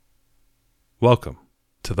Welcome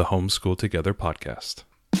to the Homeschool Together podcast.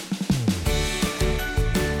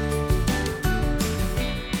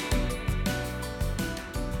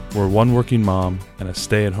 Where one working mom and a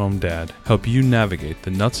stay-at-home dad help you navigate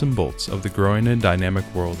the nuts and bolts of the growing and dynamic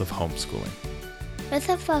world of homeschooling. With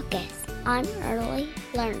a focus on early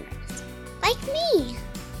learners, like me.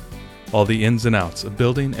 All the ins and outs of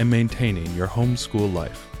building and maintaining your homeschool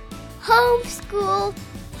life. Homeschool.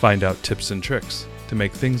 Find out tips and tricks to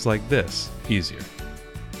make things like this easier.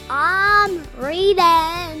 I'm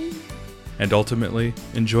reading. And ultimately,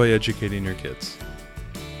 enjoy educating your kids.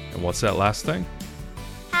 And what's that last thing?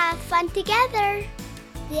 Have fun together.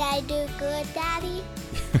 Did I do good, Daddy?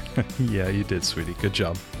 Yeah, you did, sweetie. Good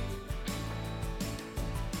job.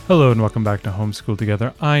 Hello and welcome back to Homeschool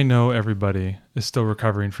Together. I know everybody is still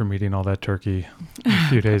recovering from eating all that turkey a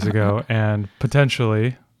few days ago, and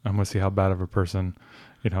potentially, I'm going to see how bad of a person,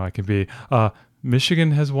 I can be.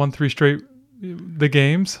 Michigan has won 3 straight the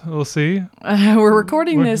games. We'll see. We're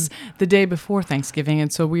recording this the day before Thanksgiving,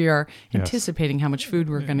 and so we are anticipating how much food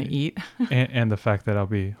we're going to eat. and the fact that I'll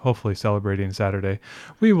be hopefully celebrating Saturday.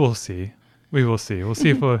 We will see. We'll see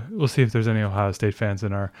if there's any Ohio State fans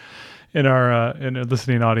in our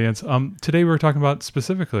listening audience. Today we're talking about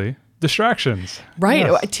specifically distractions. Right.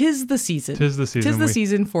 Yes. Tis the season. Tis the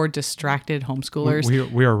season for distracted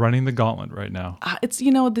homeschoolers. We are running the gauntlet right now. It's,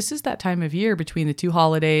 this is that time of year between the 2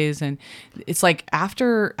 holidays, and it's like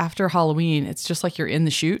after Halloween, it's just like you're in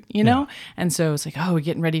the chute, Yeah. And so it's like, we're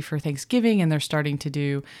getting ready for Thanksgiving, and they're starting to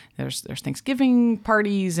do, there's Thanksgiving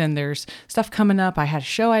parties, and there's stuff coming up. I had a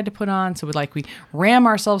show I had to put on, so we ram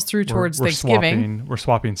ourselves through towards Thanksgiving. We're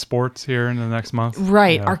swapping sports here in the next month.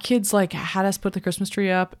 Right. Yeah. Our kids had us put the Christmas tree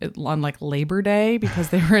up on Labor Day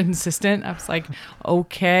because they were insistent. I was like,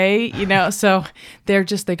 okay, so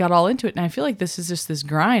they got all into it. And I feel like this is just this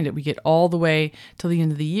grind that we get all the way till the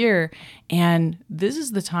end of the year. And this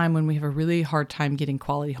is the time when we have a really hard time getting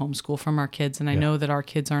quality homeschool from our kids. And I know that our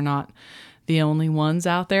kids are not the only ones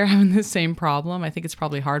out there having the same problem. I think it's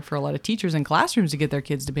probably hard for a lot of teachers in classrooms to get their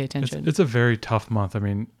kids to pay attention. It's a very tough month. I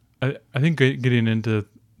mean, I think getting into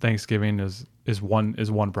Thanksgiving is one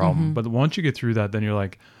problem. Mm-hmm. But once you get through that, then you're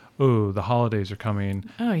like, oh, the holidays are coming.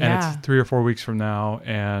 Oh, yeah. And it's 3 or 4 weeks from now.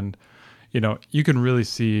 And, you can really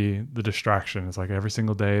see the distraction. It's like every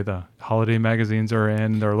single day the holiday magazines are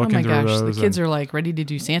in. They're looking through those. The kids are ready to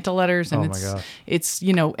do Santa letters. And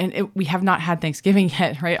we have not had Thanksgiving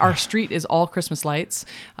yet, right? Our street is all Christmas lights.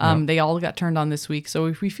 They all got turned on this week. So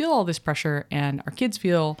if we feel all this pressure and our kids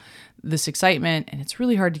feel this excitement, and it's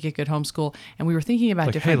really hard to get good homeschool. And we were thinking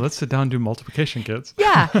about hey, let's sit down and do multiplication, kids.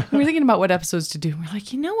 Yeah. We were thinking about what episodes to do. We're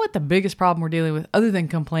like, what the biggest problem we're dealing with, other than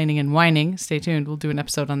complaining and whining, stay tuned, we'll do an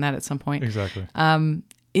episode on that at some point. Exactly.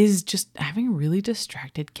 Is just having really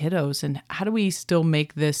distracted kiddos. And how do we still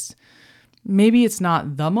make this, maybe it's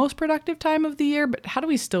not the most productive time of the year, but how do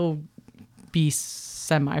we still be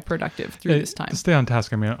semi-productive through this time? To stay on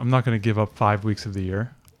task, I'm not going to give up 5 weeks of the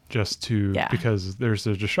year because there's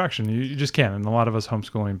a distraction. You just can't. And a lot of us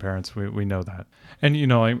homeschooling parents, we know that. And,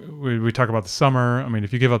 we talk about the summer.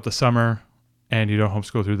 If you give up the summer and you don't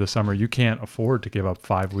homeschool through the summer, you can't afford to give up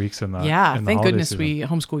 5 weeks in the thank goodness season. We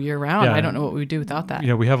homeschool year round. I don't know what we would do without that.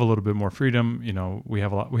 We have a little bit more freedom. We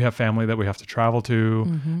have family that we have to travel to.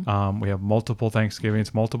 Mm-hmm. We have multiple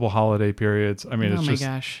Thanksgivings, multiple holiday periods.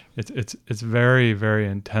 It's very, very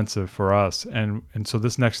intensive for us. And so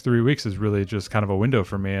this next 3 weeks is really just kind of a window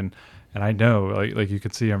for me. And I know, like you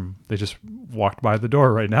could see them, they just walked by the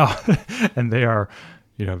door right now and they are,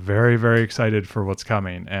 very, very excited for what's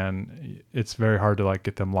coming. And it's very hard to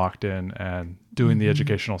get them locked in and doing the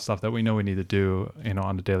educational stuff that we know we need to do,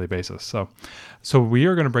 on a daily basis. So we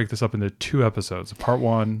are going to break this up into 2 episodes, a part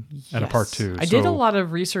 1 and a part 2. I did a lot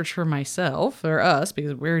of research for myself, or us,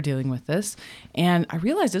 because we're dealing with this. And I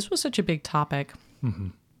realized this was such a big topic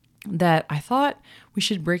that I thought we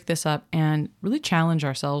should break this up and really challenge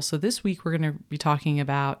ourselves. So this week we're going to be talking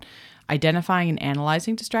about identifying and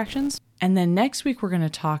analyzing distractions. And then next week, we're going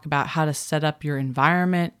to talk about how to set up your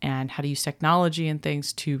environment and how to use technology and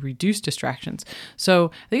things to reduce distractions.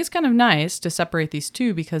 So I think it's kind of nice to separate these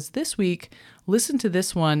 2 because this week, listen to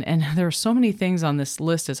this one. And there are so many things on this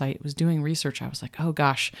list. As I was doing research, I was like, oh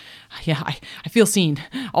gosh, yeah, I feel seen.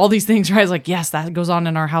 All these things, right? I was like, yes, that goes on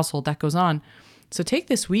in our household. That goes on. So take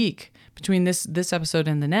this week between this episode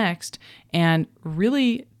and the next and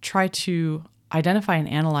really try to identify and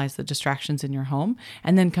analyze the distractions in your home,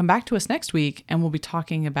 and then come back to us next week and we'll be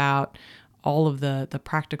talking about all of the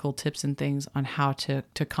practical tips and things on how to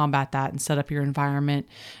combat that and set up your environment,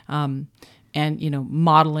 and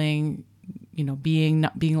modeling being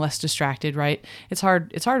less distracted, right? It's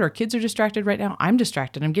hard. Our kids are distracted right now. I'm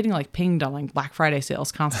distracted. I'm getting like pinged on like Black Friday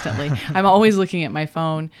sales constantly. I'm always looking at my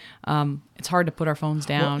phone. It's hard to put our phones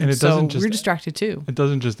down. Well, and we're distracted too. It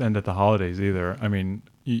doesn't just end at the holidays either. I mean,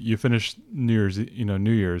 you finish New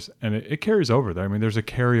Year's, and it carries over there. I mean, there's a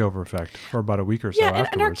carryover effect for about a week or so afterwards.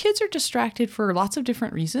 And our kids are distracted for lots of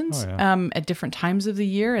different reasons at different times of the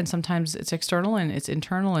year, and sometimes it's external and it's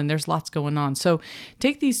internal, and there's lots going on. So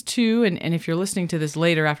take these two, and if you're listening to this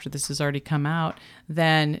later after this has already come out,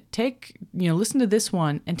 then listen to this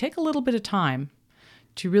one and take a little bit of time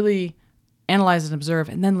to really analyze and observe,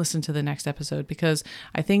 and then listen to the next episode, because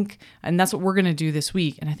I think, and that's what we're going to do this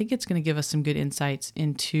week, and I think it's going to give us some good insights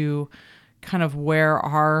into kind of where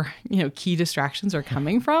our key distractions are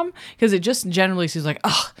coming from, because it just generally seems like,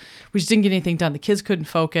 we just didn't get anything done. The kids couldn't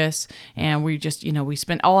focus, and we just we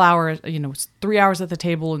spent all hour, it's 3 hours at the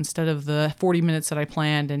table instead of the 40 minutes that I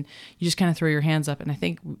planned, and you just kind of throw your hands up. And I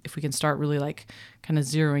think if we can start really like kind of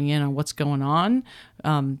zeroing in on what's going on,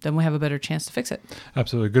 then we have a better chance to fix it.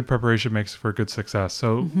 Absolutely. Good preparation makes for good success.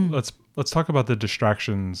 So let's talk about the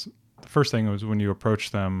distractions. The first thing is when you approach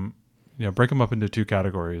them, break them up into two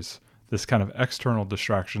categories. This kind of external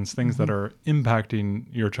distractions, things that are impacting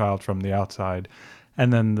your child from the outside,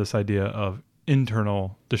 and then this idea of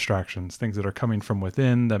internal distractions, things that are coming from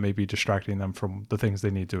within that may be distracting them from the things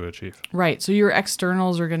they need to achieve. Right. So your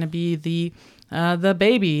externals are going to be the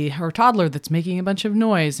baby or toddler that's making a bunch of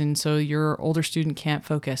noise, and so your older student can't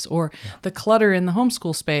focus, or the clutter in the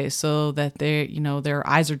homeschool space, so that their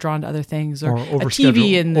eyes are drawn to other things, or a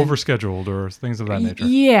TV overscheduled, or things of that nature.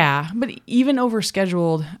 Yeah, but even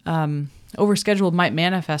overscheduled might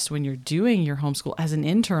manifest when you're doing your homeschool as an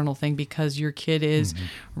internal thing, because your kid is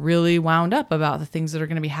really wound up about the things that are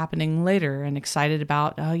going to be happening later and excited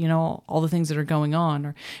about all the things that are going on.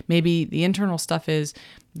 Or maybe the internal stuff is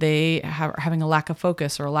they are having a lack of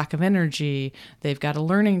focus or a lack of energy. They've got a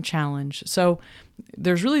learning challenge. So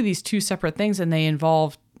there's really these two separate things, and they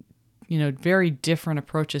involve very different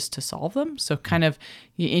approaches to solve them. So kind of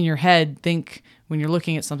in your head, think when you're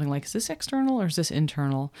looking at something like, is this external or is this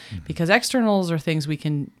internal? Because externals are things we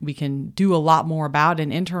can do a lot more about,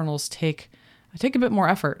 and internals take a bit more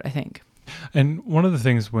effort, I think. And one of the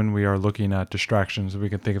things when we are looking at distractions, we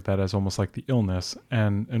can think of that as almost like the illness.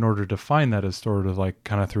 And in order to define that as sort of like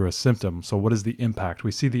kind of through a symptom. So what is the impact?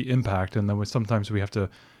 We see the impact, and then sometimes we have to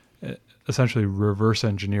essentially reverse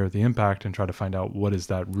engineer the impact and try to find out what is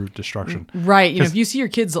that root destruction. Right. If you see your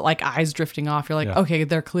kids like eyes drifting off, you're like, okay,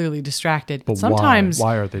 they're clearly distracted. But sometimes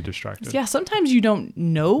why are they distracted? Yeah. Sometimes you don't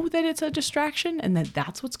know that it's a distraction and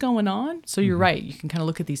that's what's going on. So you're right. You can kind of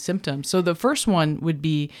look at these symptoms. So the first one would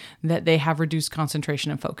be that they have reduced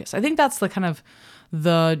concentration and focus. I think that's the kind of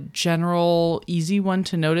the general easy one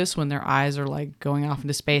to notice when their eyes are like going off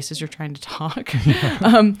into space as you're trying to talk.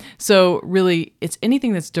 So really it's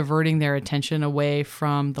anything that's diverting their attention away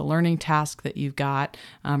from the learning task that you've got,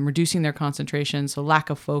 reducing their concentration, so lack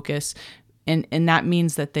of focus. And that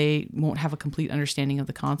means that they won't have a complete understanding of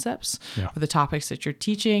the concepts or the topics that you're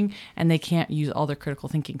teaching, and they can't use all their critical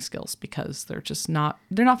thinking skills because they're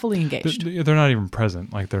not fully engaged. They're not even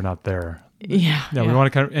present, like they're not there. Yeah. We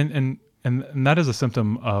want to kind of, and that is a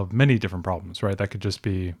symptom of many different problems, right? That could just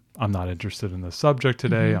be, I'm not interested in the subject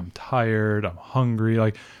today. I'm tired. I'm hungry.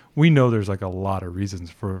 Like we know there's like a lot of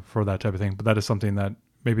reasons for that type of thing, but that is something that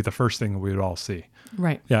maybe the first thing we would all see.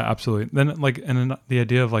 Right. Yeah, absolutely. Then then the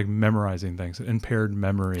idea of like memorizing things, impaired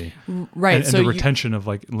memory. Right. And so the retention of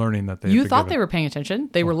like learning that you thought they were paying attention.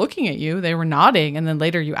 They were looking at you. They were nodding. And then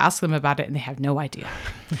later you ask them about it and they have no idea.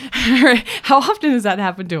 How often does that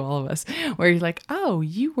happen to all of us? Where you're like, oh,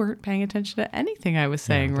 you weren't paying attention to anything I was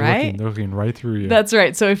saying, right? They're looking right through you. That's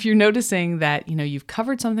right. So if you're noticing that, you've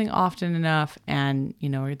covered something often enough and,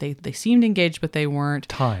 they seemed engaged, but they weren't.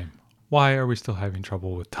 Time. Why are we still having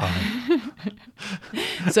trouble with time?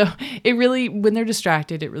 So it really, when they're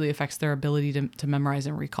distracted, it really affects their ability to memorize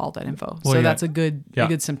and recall that info. That's a good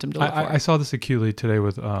symptom to look for. I saw this acutely today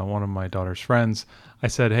with one of my daughter's friends. I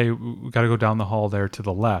said, hey, we got to go down the hall there to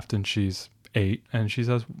the left. And she's 8. And she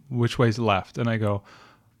says, which way's left? And I go,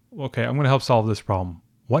 okay, I'm going to help solve this problem.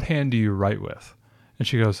 What hand do you write with? And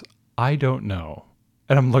she goes, I don't know.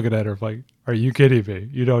 And I'm looking at her like, are you kidding me?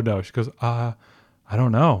 You don't know. She goes, I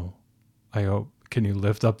don't know. I go, can you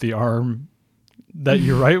lift up the arm that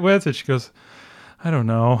you write with? And she goes, I don't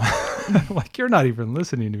know. Like, you're not even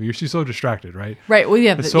listening to me. She's so distracted, right? Right. Well,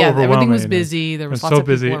 yeah. Everything was busy. There was lots of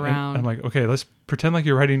people around. And I'm like, okay, let's pretend like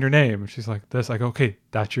you're writing your name. And she's like this. I go, okay,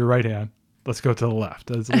 that's your right hand. Let's go to the left.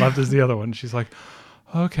 The left is the other one. And she's like,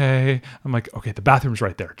 okay. I'm like, okay, the bathroom's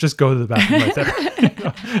right there. Just go to the bathroom right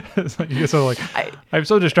there. So like, I'm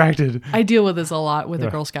so distracted. I deal with this a lot with the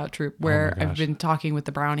Girl Scout troop where I've been talking with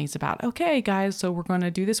the brownies about, okay, guys, so we're going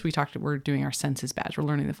to do this. We're doing our senses badge. We're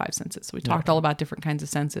learning the 5 senses. So we talked all about different kinds of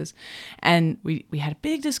senses, and we had a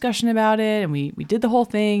big discussion about it, and we did the whole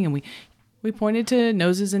thing, and we pointed to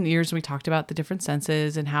noses and ears, and we talked about the different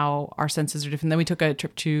senses and how our senses are different. Then we took a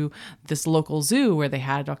trip to this local zoo where they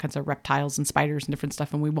had all kinds of reptiles and spiders and different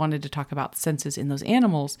stuff. And we wanted to talk about the senses in those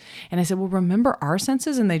animals. And I said, well, remember our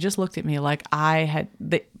senses? And they just looked at me like I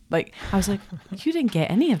was like, you didn't get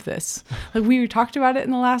any of this. Like, we talked about it in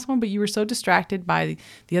the last one, but you were so distracted by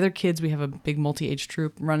the other kids. We have a big multi-age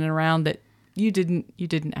troop running around that you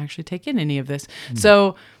didn't actually take in any of this.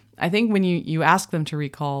 So I think when you ask them to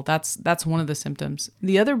recall, that's one of the symptoms.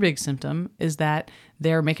 The other big symptom is that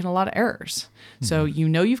they're making a lot of errors. So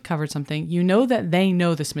you've covered something. You know that they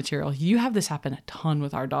know this material. You have this happen a ton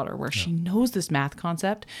with our daughter where she knows this math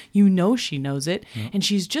concept. You know she knows it. And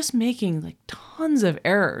she's just making like tons of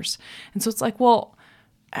errors. And so it's like, well,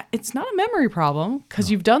 it's not a memory problem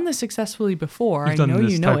because you've done this successfully before. I know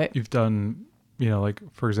you know it. You've done, like,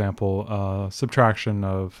 for example, subtraction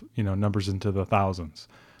of, numbers into the thousands,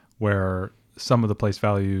 where some of the place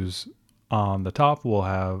values on the top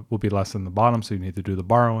will be less than the bottom, so you need to do the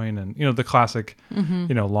borrowing and the classic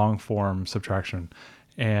long form subtraction,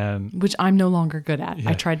 and which I'm no longer good at.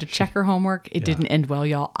 I tried to check her homework. It didn't end well,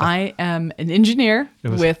 y'all. I am an engineer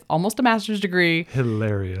with almost a master's degree.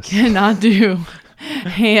 Hilarious. Cannot do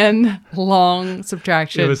hand long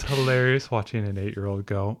subtraction. It was hilarious watching an 8-year-old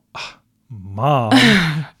go, Mom,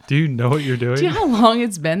 do you know what you're doing? Do you know how long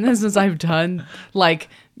it's been since I've done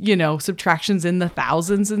subtractions in the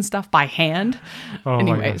thousands and stuff by hand? Oh,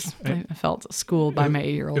 anyways, I felt schooled by my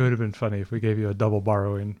 8-year-old. It would have been funny if we gave you a double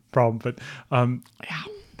borrowing problem, but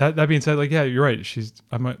that being said, you're right. She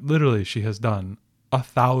has done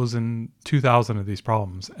 1,000, 2,000 of these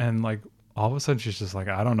problems, and all of a sudden she's just like,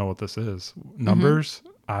 I don't know what this is. Numbers.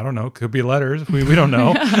 I don't know. Could be letters. We don't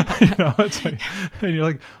know. It's like, and you're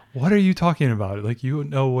like, what are you talking about? You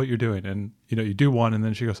know what you're doing. And, you do one and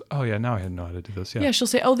then she goes, oh yeah, now I know how to do this. Yeah. She'll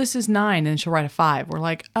say, oh, this is 9. And she'll write a 5. We're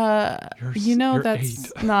like, you're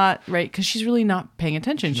that's 8. Not right. Cause she's really not paying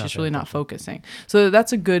attention. She's really not focusing. So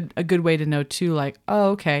that's a good way to know too,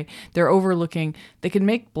 okay, they're overlooking, they can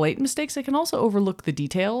make blatant mistakes. They can also overlook the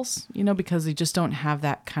details, because they just don't have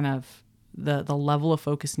that kind of the level of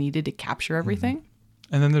focus needed to capture everything.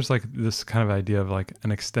 And then there's this kind of idea of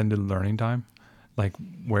an extended learning time,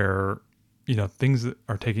 where, things that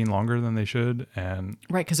are taking longer than they should. And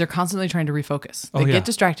right. Cause they're constantly trying to refocus. They get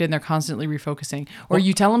distracted and they're constantly refocusing, or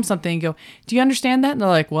you tell them something and go, do you understand that? And they're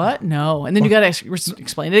like, what? No. And then you got to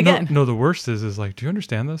explain it again. No, the worst is do you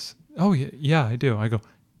understand this? Oh yeah, I do. I go,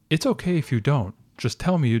 it's okay if you don't, just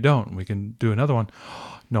tell me you don't. We can do another one.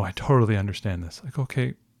 No, I totally understand this.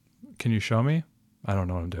 Okay, can you show me? I don't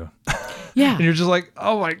know what I'm doing. Yeah. And you're just like,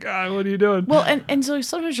 oh my God, what are you doing? Well, and so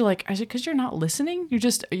sometimes you're like, is it because you're not listening?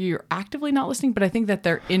 You're actively not listening, but I think that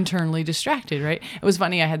they're internally distracted, right? It was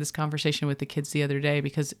funny. I had this conversation with the kids the other day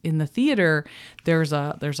because in the theater, there's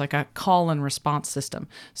a call and response system.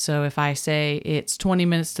 So if I say it's 20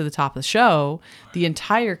 minutes to the top of the show, the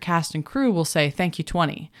entire cast and crew will say, thank you,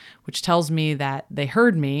 20, which tells me that they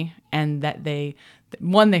heard me and that they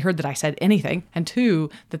heard that I said anything, and 2,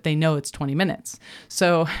 that they know it's 20 minutes.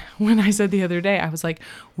 So when I said the other day, I was like,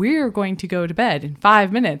 we're going to go to bed in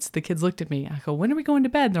 5 minutes. The kids looked at me. I go, when are we going to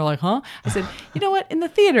bed? And they're like, huh? I said, you know what? In the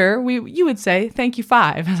theater, you would say, thank you,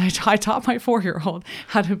 5. And I taught my 4-year-old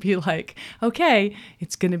how to be like, okay,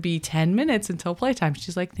 it's going to be 10 minutes until playtime.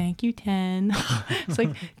 She's like, thank you, 10. It's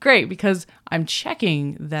like, great, because I'm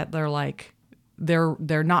checking that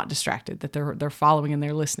they're not distracted, that they're following and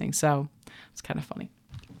they're listening. So it's kind of funny.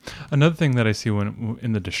 Another thing that I see when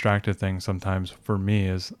in the distracted thing sometimes for me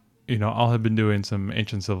is, I'll have been doing some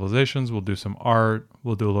ancient civilizations. We'll do some art.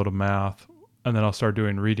 We'll do a little math. And then I'll start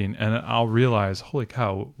doing reading. And I'll realize, holy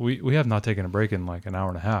cow, we have not taken a break in an hour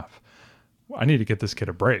and a half. I need to get this kid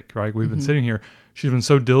a break, right? We've been sitting here. She's been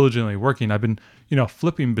so diligently working. I've been,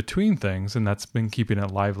 flipping between things, and that's been keeping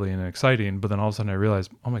it lively and exciting. But then all of a sudden I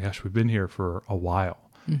realized, oh my gosh, we've been here for a while.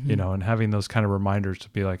 And having those kind of reminders to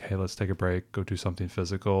be like, hey, let's take a break, go do something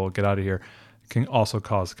physical, get out of here, can also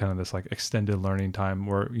cause kind of this extended learning time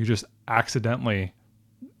where you just accidentally,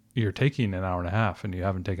 you're taking an hour and a half and you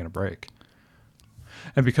haven't taken a break.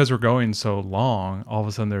 And because we're going so long, all of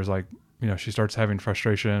a sudden there's she starts having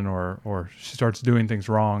frustration or she starts doing things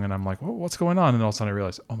wrong. And I'm like, well, what's going on? And all of a sudden I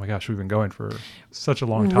realize, oh my gosh, we've been going for such a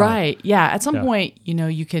long time. Right. Yeah. At some point,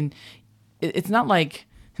 you can, it's not like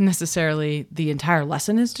necessarily the entire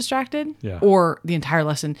lesson is distracted Yeah. or the entire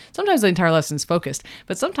lesson. Sometimes the entire lesson is focused,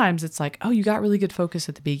 but sometimes it's like, oh, you got really good focus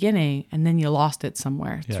at the beginning and then you lost it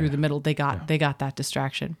somewhere through the middle. They got that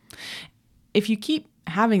distraction. If you keep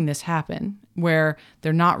having this happen where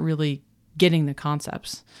they're not really getting the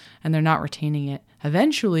concepts and they're not retaining it,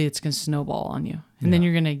 eventually it's going to snowball on you. And then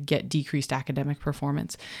you're going to get decreased academic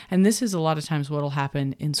performance. And this is a lot of times what will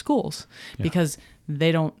happen in schools because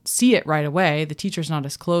they don't see it right away. The teacher's not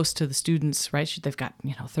as close to the students, right? They've got,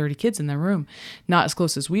 30 kids in their room, not as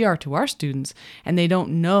close as we are to our students. And they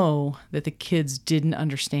don't know that the kids didn't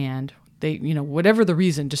understand. They, whatever the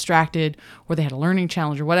reason, distracted, or they had a learning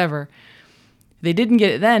challenge or whatever, they didn't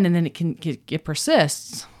get it then, and then it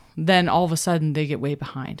persists. Then all of a sudden they get way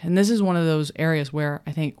behind. And this is one of those areas where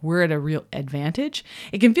I think we're at a real advantage.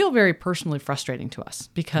 It can feel very personally frustrating to us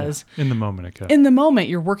because in the moment it can. In the moment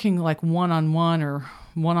you're working like one-on-one or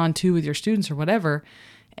one-on-two with your students or whatever,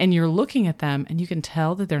 and you're looking at them and you can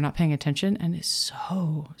tell that they're not paying attention, and it's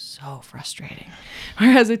so frustrating.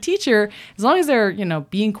 Whereas a teacher, as long as they're,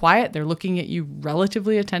 being quiet, they're looking at you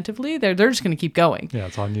relatively attentively, they're just going to keep going. Yeah,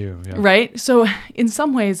 it's on you. Yeah. Right? So in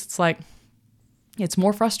some ways it's like, it's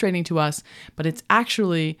more frustrating to us, but it's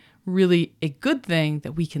actually really a good thing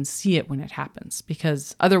that we can see it when it happens,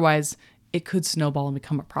 because otherwise it could snowball and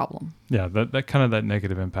become a problem. Yeah, that kind of that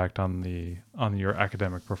negative impact on your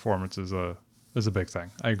academic performance is a big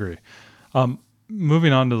thing. I agree.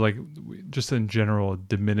 Moving on to like just in general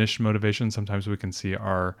diminished motivation, sometimes we can see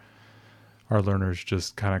our learners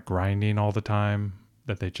just kind of grinding all the time,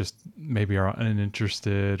 that they just maybe are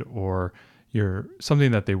uninterested, or you're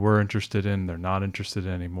something that they were interested in, they're not interested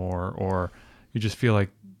in anymore, or you just feel like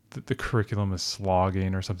the curriculum is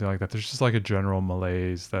slogging or something like that. There's just like a general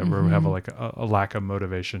malaise that where we have a lack of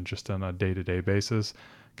motivation just on a day-to-day basis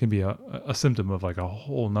can be a symptom of like a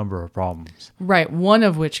whole number of problems. Right. One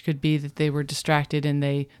of which could be that they were distracted and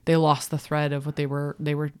they lost the thread of what they were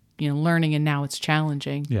learning, and now it's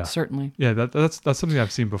challenging. Yeah. Certainly. Yeah, that's something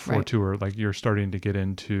I've seen before too, where like you're starting to get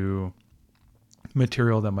into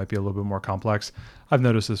material that might be a little bit more complex. I've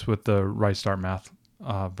noticed this with the Right Start Math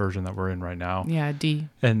version that we're in right now. Yeah, D.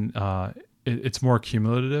 And it's more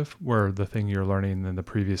cumulative, where the thing you're learning in the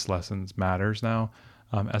previous lessons matters now,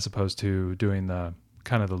 as opposed to doing the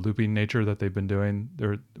kind of the looping nature that they've been doing.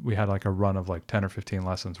 We had like a run of like 10 or 15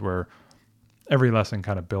 lessons where every lesson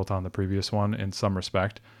kind of built on the previous one in some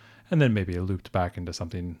respect, and then maybe it looped back into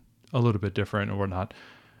something a little bit different or whatnot.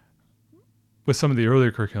 With some of the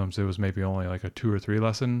earlier curriculums, it was maybe only like a 2 or 3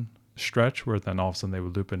 lesson stretch, where then all of a sudden they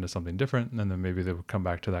would loop into something different, and then maybe they would come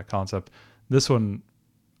back to that concept. This one,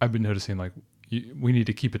 I've been noticing like we need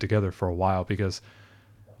to keep it together for a while, because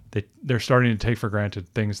they're starting to take for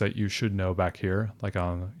granted things that you should know back here, like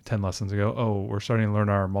on 10 lessons ago. Oh, we're starting to learn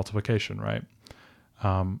our multiplication, right?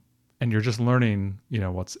 And you're just learning,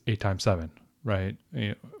 what's 8 times 7, right?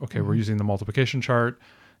 Okay, we're using the multiplication chart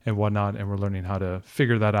and whatnot, and we're learning how to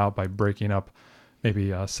figure that out by breaking up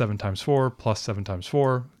maybe 7 times 4 plus 7 times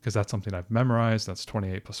 4, because that's something I've memorized. That's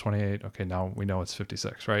 28 plus 28. Okay, now we know it's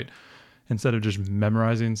 56, right? Instead of just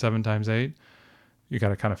memorizing 7 times 8, you got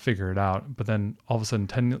to kind of figure it out. But then all of a sudden,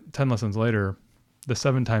 10 lessons later, the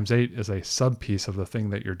 7 times 8 is a sub piece of the thing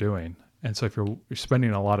that you're doing. And so if you're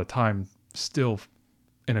spending a lot of time still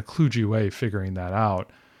in a kludgy way figuring that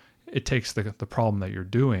out, it takes the problem that you're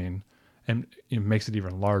doing and it makes it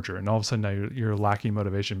even larger. And all of a sudden now you're lacking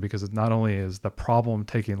motivation, because it not only is the problem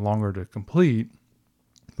taking longer to complete,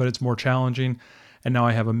 but it's more challenging. And now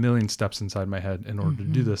I have a million steps inside my head in order to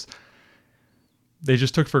do this. They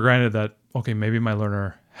just took for granted that, okay, maybe my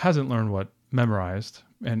learner hasn't learned what memorized,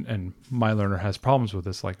 and my learner has problems with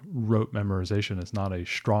this, like rote memorization is not a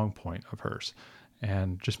strong point of hers.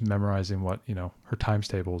 And just memorizing what, her times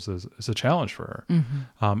tables is a challenge for her.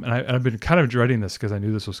 And I've been kind of dreading this, because I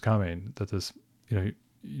knew this was coming, that this, you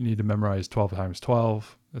need to memorize 12 times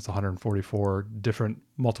 12. It's 144 different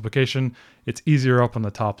multiplication. It's easier up on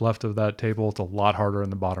the top left of that table. It's a lot harder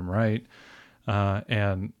in the bottom right.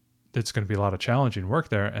 And it's going to be a lot of challenging work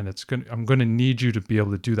there. And I'm going to need you to be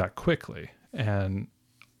able to do that quickly. And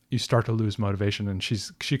you start to lose motivation. And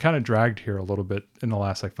she kind of dragged here a little bit in the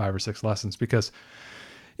last like 5 or 6 lessons, because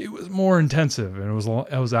it was more intensive and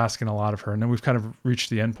I was asking a lot of her. And then we've kind of reached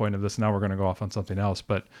the end point of this. Now we're going to go off on something else.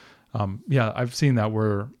 But I've seen that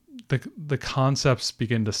where the concepts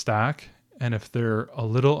begin to stack. And if they're a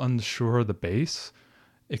little unsure of the base,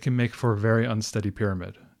 it can make for a very unsteady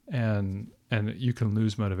pyramid. And you can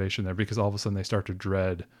lose motivation there, because all of a sudden they start to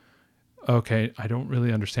dread, okay, I don't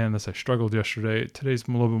really understand this. I struggled yesterday. Today's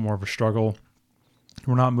a little bit more of a struggle.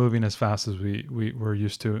 We're not moving as fast as we were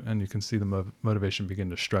used to. And you can see the motivation begin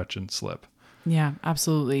to stretch and slip. Yeah,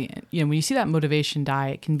 absolutely. When you see that motivation die,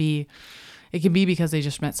 it can be because they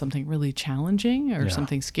just met something really challenging or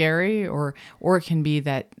something scary, or it can be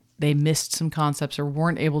that they missed some concepts or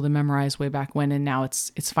weren't able to memorize way back when, and now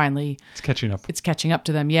it's finally catching up. It's catching up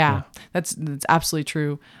to them. Yeah. That's absolutely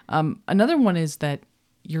true. Another one is that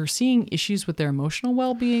you're seeing issues with their emotional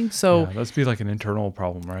well-being. So that's be like an internal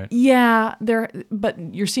problem, right? Yeah, but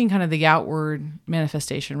you're seeing kind of the outward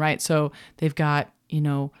manifestation, right? So they've got,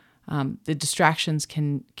 the distractions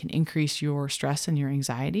can increase your stress and your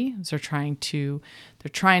anxiety. So they're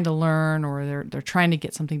trying to learn, or they're trying to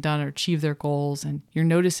get something done or achieve their goals, and you're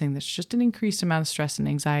noticing there's just an increased amount of stress and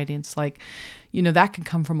anxiety. And it's like, that can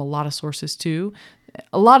come from a lot of sources too.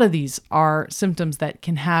 A lot of these are symptoms that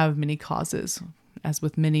can have many causes, as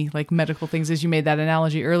with many like medical things, as you made that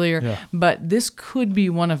analogy earlier, but this could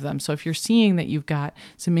be one of them. So if you're seeing that you've got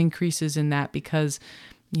some increases in that because,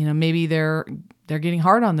 maybe they're getting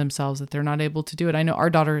hard on themselves, that they're not able to do it. I know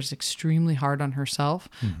our daughter is extremely hard on herself.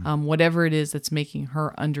 Mm-hmm. Whatever it is that's making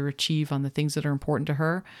her underachieve on the things that are important to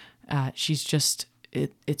her, she's just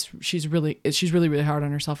she's really hard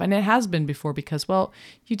on herself. And it has been before because, well,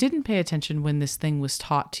 you didn't pay attention when this thing was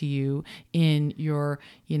taught to you in your,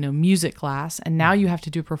 music class, and now you have to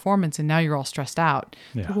do performance, and now you're all stressed out.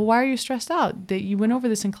 Yeah. Well, why are you stressed out? That you went over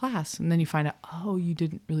this in class, and then you find out, oh, you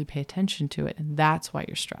didn't really pay attention to it, and that's why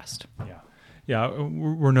you're stressed. Yeah,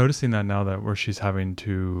 we're noticing that now that where she's having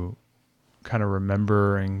to kind of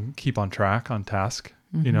remember and keep on track on task.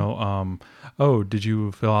 Mm-hmm. Oh, did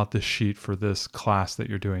you fill out this sheet for this class that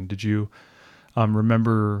you're doing? Did you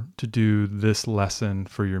remember to do this lesson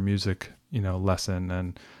for your music, lesson?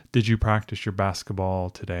 And did you practice your basketball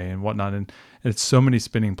today and whatnot? And it's so many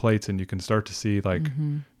spinning plates, and you can start to see like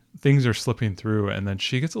things are slipping through. And then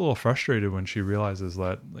she gets a little frustrated when she realizes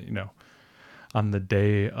that, on the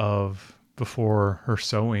day before her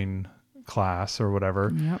sewing class or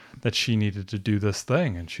whatever, that she needed to do this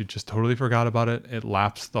thing, and she just totally forgot about it. It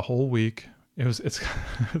lapsed the whole week. It's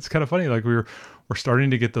kind of funny. Like we're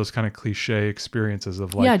starting to get those kind of cliche experiences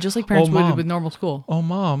of like, just like parents would with normal school. Oh,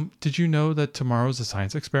 Mom, did you know that tomorrow's a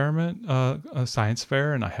science experiment, a science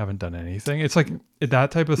fair, and I haven't done anything? It's like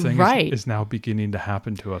that type of thing is now beginning to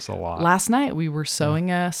happen to us a lot. Last night we were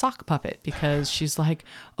sewing a sock puppet because she's like,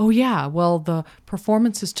 oh yeah, well, the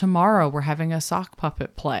performance is tomorrow. We're having a sock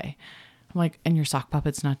puppet play. I'm like, and your sock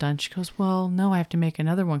puppet's not done? She goes, well, no, I have to make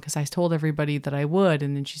another one because I told everybody that I would.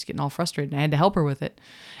 And then she's getting all frustrated, and I had to help her with it.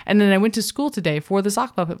 And then I went to school today for the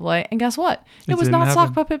sock puppet play, and guess what? It was not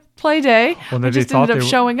sock puppet play day. Well, I just ended up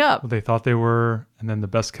showing up. Well, they thought they were, and then the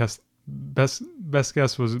best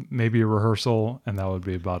guess was maybe a rehearsal, and that would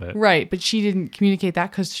be about it. Right, but she didn't communicate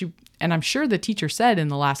that because and I'm sure the teacher said in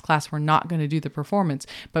the last class, we're not going to do the performance.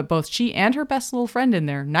 But both she and her best little friend in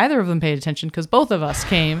there, neither of them paid attention because both of us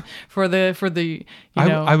came for the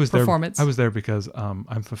I was performance. I was there because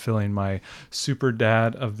I'm fulfilling my Super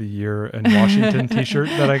Dad of the Year in Washington T-shirt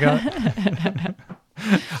that I got.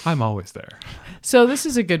 I'm always there. So this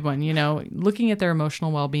is a good one, looking at their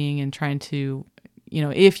emotional well-being and trying to,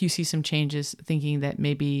 if you see some changes, thinking that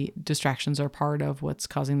maybe distractions are part of what's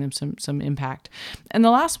causing them some impact. And the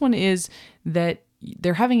last one is that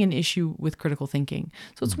they're having an issue with critical thinking.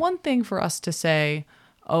 So it's one thing for us to say,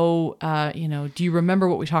 oh, do you remember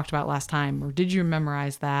what we talked about last time? Or did you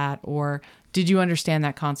memorize that? Or did you understand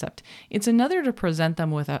that concept? It's another to present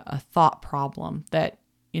them with a thought problem that,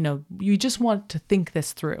 you just want to think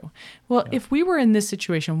this through. Well, if we were in this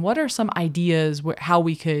situation, what are some ideas how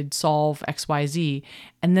we could solve X, Y, Z,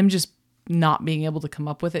 and them just not being able to come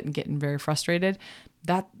up with it and getting very frustrated?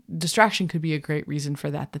 That distraction could be a great reason for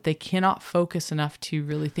that they cannot focus enough to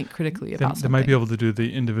really think critically about something. They might be able to do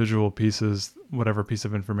the individual pieces, whatever piece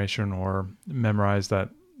of information, or memorize that,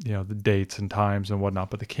 the dates and times and whatnot,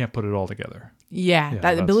 but they can't put it all together. Yeah,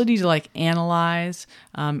 that ability to like analyze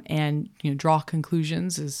and draw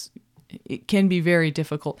conclusions it can be very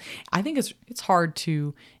difficult. I think it's hard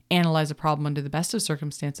to analyze a problem under the best of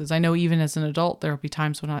circumstances. I know even as an adult, there will be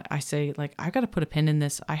times when I say like, I've got to put a pin in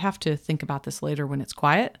this. I have to think about this later when it's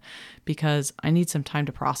quiet because I need some time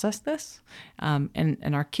to process this.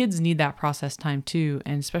 And our kids need that process time too.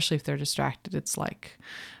 And especially if they're distracted, it's like,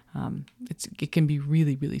 it can be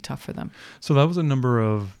really, really tough for them. So that was a number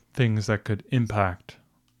of things that could impact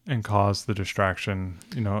and cause the distraction,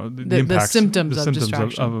 the symptoms of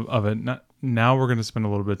distraction of it. Now we're going to spend a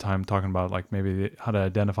little bit of time talking about like maybe how to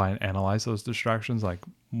identify and analyze those distractions, like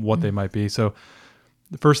what they might be. So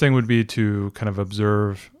the first thing would be to kind of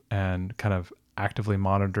observe and kind of actively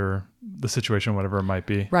monitor the situation, whatever it might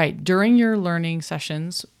be. Right. During your learning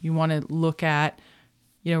sessions, you want to look at,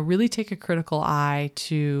 really take a critical eye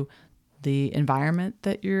to the environment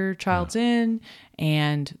that your child's in,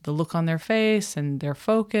 and the look on their face and their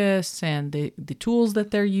focus and the tools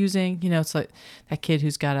that they're using. It's like that kid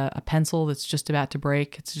who's got a pencil that's just about to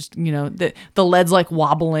break. It's just, the lead's like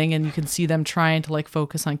wobbling and you can see them trying to like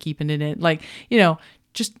focus on keeping it in. Like,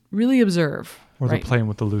 just really observe. Or they're playing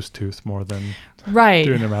with the loose tooth more than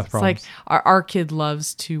doing their math problems. It's like our kid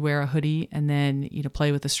loves to wear a hoodie and then,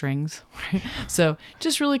 play with the strings. So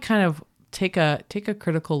just really kind of take a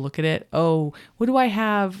critical look at it. Oh, what do I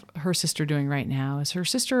have her sister doing right now? Is her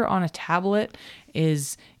sister on a tablet?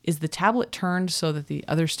 Is the tablet turned so that the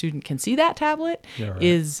other student can see that tablet? Yeah, right.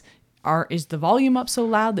 Is the volume up so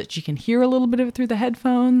loud that she can hear a little bit of it through the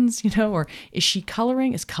headphones, or is she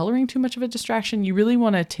coloring? Is coloring too much of a distraction? You really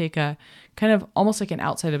want to take a kind of almost like an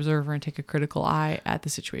outside observer and take a critical eye at the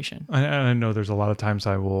situation. I know there's a lot of times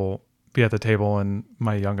I will be at the table and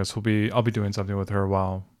my youngest I'll be doing something with her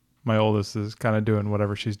while my oldest is kind of doing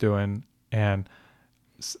whatever she's doing. And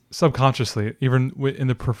subconsciously, even in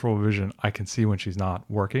the peripheral vision, I can see when she's not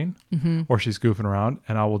working or she's goofing around,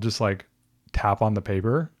 and I will just like tap on the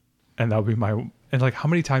paper, and that'll be and like, how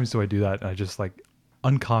many times do I do that? And I just like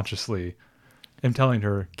unconsciously am telling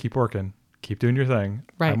her, keep working, keep doing your thing.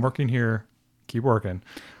 Right. I'm working here. Keep working.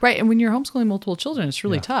 Right. And when you're homeschooling multiple children, it's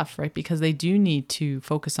really tough, right? Because they do need to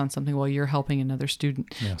focus on something while you're helping another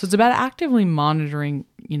student. Yes. So it's about actively monitoring,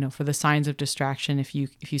 for the signs of distraction. If you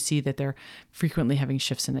see that they're frequently having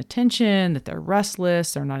shifts in attention, that they're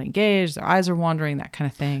restless, they're not engaged, their eyes are wandering, that kind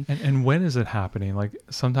of thing. And when is it happening? Like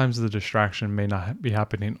sometimes the distraction may not be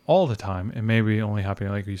happening all the time. It may be only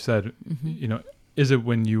happening, like you said, is it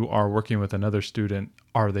when you are working with another student,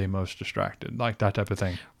 are they most distracted? Like that type of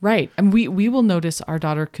thing. Right. And we will notice our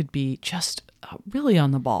daughter could be just really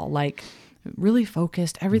on the ball, like really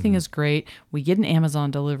focused. Everything is great. We get an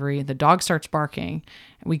Amazon delivery. The dog starts barking.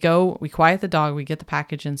 We quiet the dog. We get the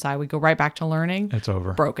package inside. We go right back to learning. It's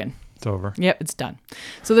over. Broken. It's over. Yep, it's done.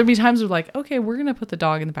 So there'll be times we're like, okay, we're going to put the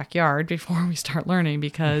dog in the backyard before we start learning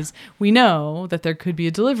because we know that there could be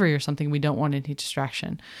a delivery or something. We don't want any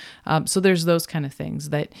distraction. So there's those kind of things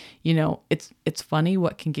that, it's funny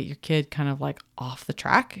what can get your kid kind of like off the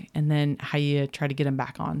track, and then how you try to get them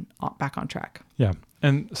back on track. Yeah.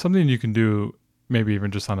 And something you can do maybe even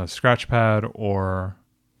just on a scratch pad, or,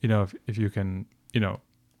 if you can,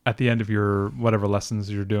 at the end of your whatever lessons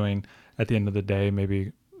you're doing at the end of the day,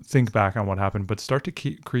 maybe think back on what happened, but start to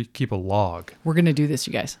keep a log. We're going to do this,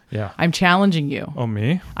 you guys. Yeah. I'm challenging you. Oh,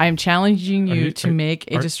 me? I am challenging you to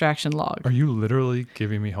make a distraction log. Are you literally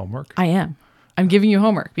giving me homework? I am. I'm giving you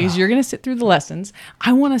homework because you're going to sit through the lessons.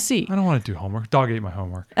 I want to see. I don't want to do homework. Dog ate my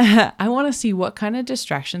homework. I want to see what kind of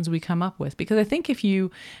distractions we come up with, because I think if you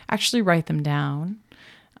actually write them down,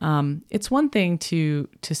 it's one thing to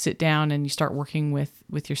sit down and you start working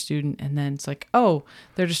with your student, and then it's like, oh,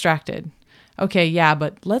 they're distracted. Okay, yeah,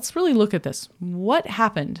 but let's really look at this. What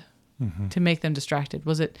happened to make them distracted?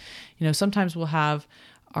 Was it, sometimes we'll have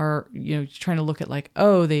our, trying to look at like,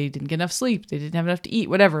 oh, they didn't get enough sleep, they didn't have enough to eat,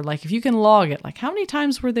 whatever. Like if you can log it, like how many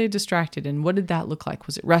times were they distracted and what did that look like?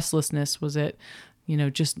 Was it restlessness? Was it,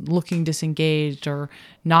 just looking disengaged, or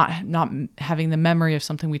not having the memory of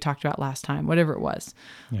something we talked about last time, whatever it was.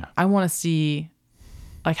 Yeah. I want to see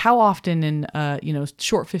like how often in,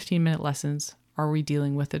 short 15-minute lessons are we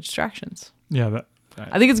dealing with the distractions? Yeah.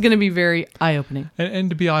 I think it's going to be very eye-opening. And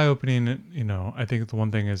to be eye-opening, I think the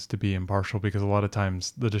one thing is to be impartial, because a lot of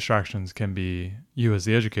times the distractions can be you as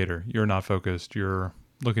the educator. You're not focused. You're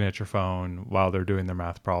looking at your phone while they're doing their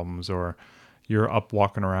math problems, or you're up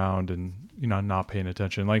walking around and, not paying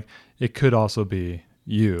attention. Like it could also be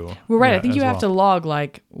you. Well, right. I think you have to log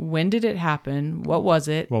like, when did it happen? What was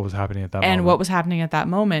it? What was happening at that moment? And what was happening at that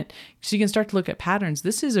moment. So you can start to look at patterns.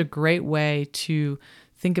 This is a great way to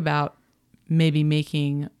think about maybe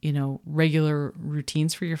making, regular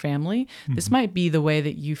routines for your family. This might be the way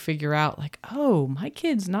that you figure out like, oh, my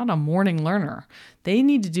kid's not a morning learner. They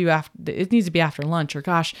need to do it needs to be after lunch, or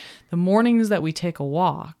gosh, the mornings that we take a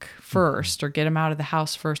walk first or get them out of the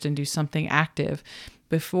house first and do something active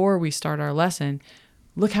before we start our lesson.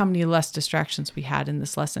 Look how many less distractions we had in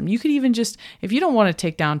this lesson. You could even just, if you don't want to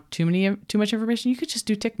take down too much information, you could just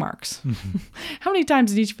do tick marks. How many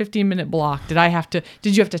times in each 15-minute block did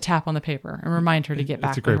you have to tap on the paper and remind her to get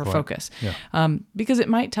back on her focus? Yeah. Because it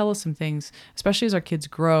might tell us some things, especially as our kids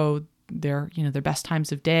grow, their best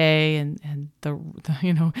times of day and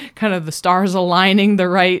the kind of the stars aligning the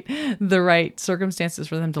right circumstances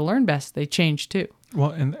for them to learn best, they change too.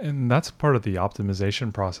 Well, and that's part of the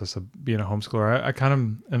optimization process of being a homeschooler. I kind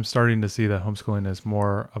of am starting to see that homeschooling is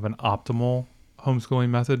more of an optimal homeschooling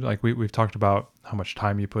method. Like we've talked about how much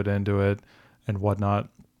time you put into it and whatnot.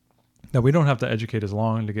 Now, we don't have to educate as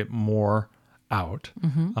long to get more out.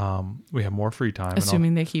 We have more free time.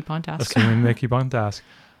 Assuming they keep on task. Assuming they keep on task.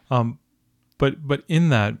 But in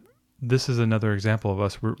that, this is another example of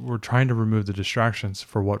us. We're trying to remove the distractions.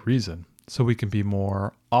 For what reason? So we can be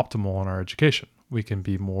more optimal in our education. We can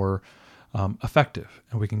be more effective,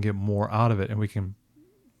 and we can get more out of it. And we can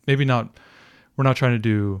we're not trying to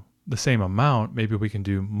do the same amount. Maybe we can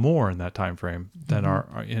do more in that time frame than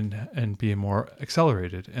and be more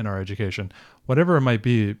accelerated in our education, whatever it might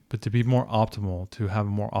be, but to be more optimal, to have a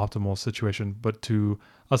more optimal situation. But to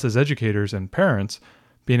us as educators and parents,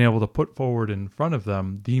 being able to put forward in front of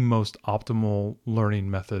them the most optimal learning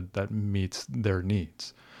method that meets their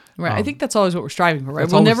needs. Right. I think that's always what we're striving for,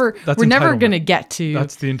 right? We're never going to get to...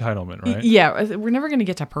 That's the entitlement, right? Yeah. We're never going to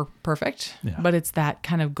get to perfect, but it's that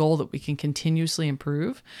kind of goal that we can continuously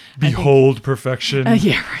improve. Behold perfection.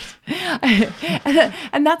 Yeah, right.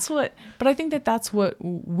 And that's what... But I think that's what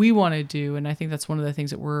we want to do. And I think that's one of the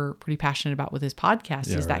things that we're pretty passionate about with this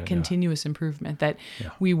podcast is that continuous improvement, that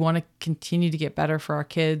we want to continue to get better for our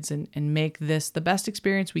kids and make this the best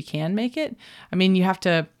experience we can make it. I mean, you have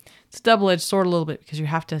to... It's a double-edged sword a little bit because you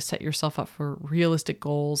have to set yourself up for realistic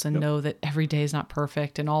goals and know that every day is not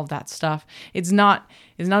perfect and all of that stuff. It's not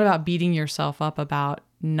about beating yourself up about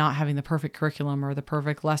not having the perfect curriculum or the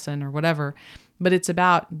perfect lesson or whatever, but it's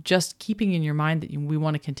about just keeping in your mind that we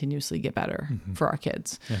want to continuously get better for our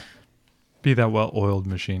kids. Yeah. Be that well-oiled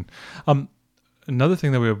machine. Another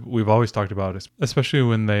thing that we've always talked about is, especially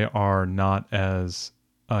when they are not as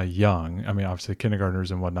young, I mean, obviously kindergartners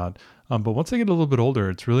and whatnot, but once they get a little bit older,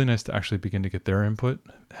 it's really nice to actually begin to get their input,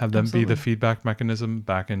 have them be the feedback mechanism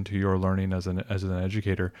back into your learning as an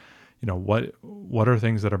educator. You know, what are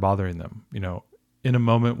things that are bothering them? You know, in a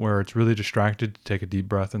moment where it's really distracted, to take a deep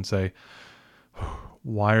breath and say,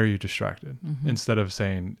 why are you distracted? Instead of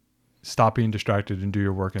saying, stop being distracted and do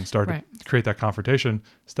your work and start to create that confrontation,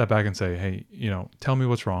 step back and say, hey, you know, tell me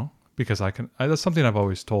what's wrong, because that's something I've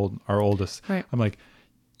always told our oldest. Right. I'm like,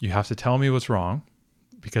 you have to tell me what's wrong,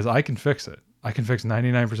 because I can fix it. I can fix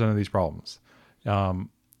 99% of these problems.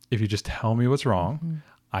 If you just tell me what's wrong,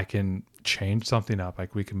 I can change something up.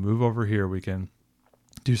 Like, we can move over here. We can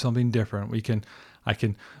do something different. I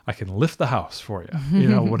can lift the house for you. You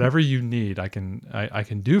know, whatever you need, I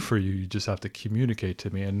can do for you. You just have to communicate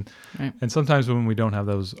to me. And sometimes when we don't have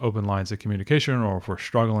those open lines of communication, or if we're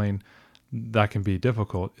struggling, that can be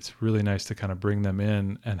difficult. It's really nice to kind of bring them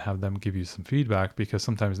in and have them give you some feedback, because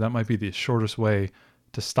sometimes that might be the shortest way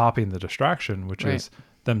to stopping the distraction, which is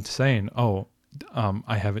them saying,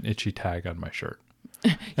 I have an itchy tag on my shirt.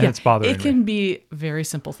 And it's bothering me. It can be very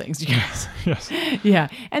simple things, you guys. Yes. Yeah.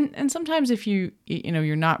 And sometimes if you're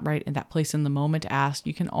not right in that place in the moment to ask,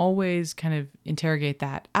 you can always kind of interrogate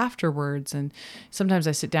that afterwards. And sometimes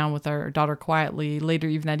I sit down with our daughter quietly later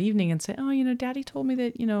even that evening and say, Daddy told me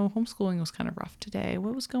that, homeschooling was kind of rough today.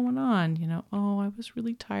 What was going on? I was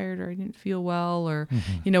really tired, or I didn't feel well, or,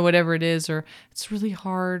 whatever it is, or it's really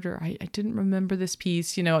hard, or I didn't remember this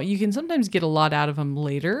piece. You can sometimes get a lot out of them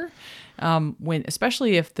later.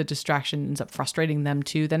 Especially if the distraction ends up frustrating them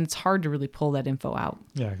too, then it's hard to really pull that info out.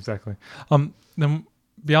 Yeah, exactly. Then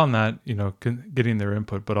beyond that, getting their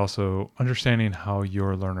input, but also understanding how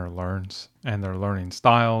your learner learns and their learning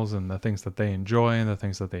styles and the things that they enjoy and the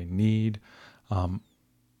things that they need.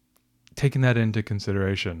 Taking that into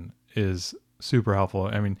consideration is super helpful.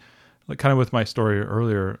 I mean, like kind of with my story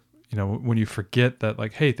earlier, when you forget that,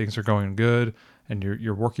 like, hey, things are going good and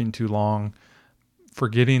you're working too long,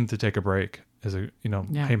 forgetting to take a break is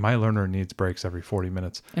hey, my learner needs breaks every 40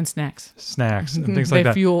 minutes. And snacks and things like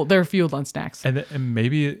that. They're fueled on snacks. And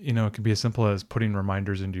maybe, it could be as simple as putting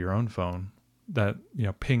reminders into your own phone that,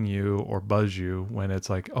 ping you or buzz you when it's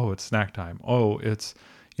like, oh, it's snack time. Oh, it's,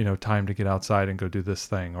 time to get outside and go do this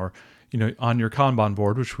thing. Or, on your Kanban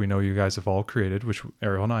board, which we know you guys have all created, which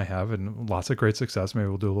Ariel and I have, and lots of great success. Maybe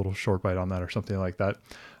we'll do a little short bite on that or something like that.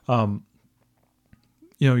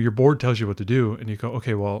 Your board tells you what to do, and you go,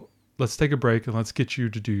 okay, well, let's take a break and let's get you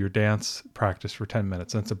to do your dance practice for 10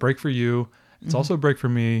 minutes. And it's a break for you. It's also a break for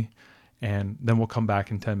me. And then we'll come back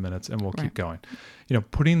in 10 minutes and we'll keep going.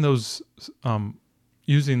 Putting those,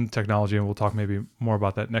 using technology, and we'll talk maybe more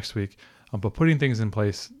about that next week, but putting things in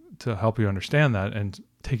place to help you understand that and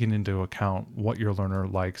taking into account what your learner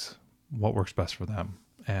likes, what works best for them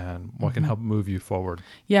and what can help move you forward.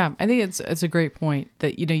 Yeah, I think it's a great point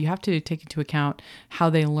that, you have to take into account how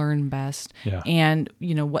they learn best and,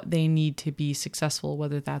 what they need to be successful,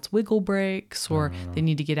 whether that's wiggle breaks or they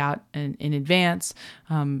need to get out in advance.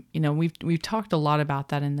 We've talked a lot about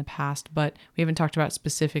that in the past, but we haven't talked about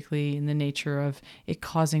specifically in the nature of it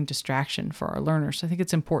causing distraction for our learners. So I think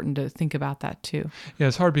it's important to think about that too. Yeah,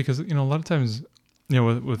 it's hard because, a lot of times,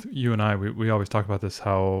 with you and I, we always talk about this,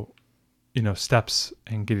 how steps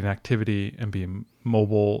and getting activity and being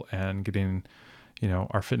mobile and getting,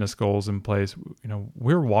 our fitness goals in place,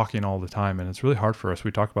 we're walking all the time and it's really hard for us.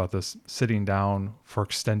 We talk about this sitting down for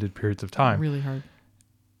extended periods of time. Really hard.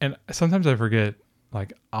 And sometimes I forget,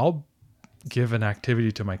 like I'll give an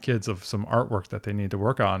activity to my kids of some artwork that they need to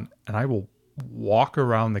work on, and I will walk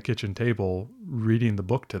around the kitchen table reading the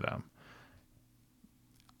book to them.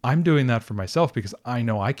 I'm doing that for myself because I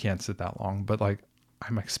know I can't sit that long, but like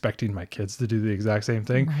I'm expecting my kids to do the exact same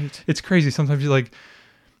thing. Right. It's crazy. Sometimes you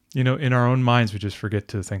in our own minds, we just forget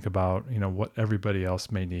to think about, what everybody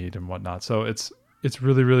else may need and whatnot. So it's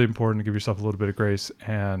really, really important to give yourself a little bit of grace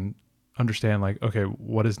and understand, like, okay,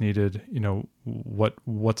 what is needed?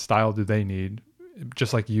 What style do they need?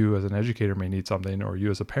 Just like you as an educator may need something, or you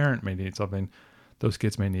as a parent may need something, those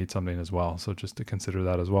kids may need something as well. So just to consider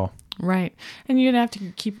that as well. Right. And you're going to have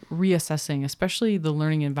to keep reassessing, especially the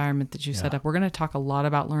learning environment that you set up. We're going to talk a lot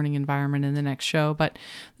about learning environment in the next show, but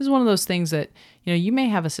this is one of those things that, you may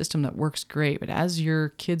have a system that works great, but as your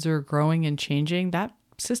kids are growing and changing, that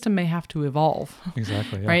system may have to evolve.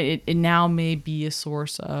 Exactly. Yeah. Right. It now may be a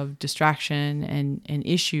source of distraction and an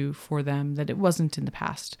issue for them that it wasn't in the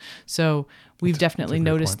past. So we've definitely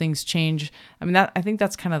noticed things change. I mean, I think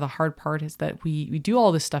that's kind of the hard part, is that we do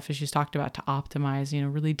all this stuff, as you talked about, to optimize,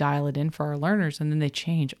 really dial it in for our learners, and then they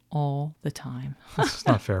change all the time. That's just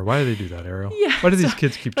not fair. Why do they do that, Ariel? Yeah, why do these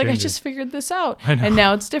kids keep changing? I just figured this out, I know. And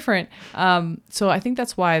now it's different. So I think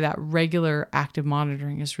that's why that regular active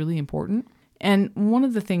monitoring is really important. And one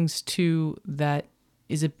of the things too that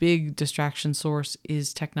is a big distraction source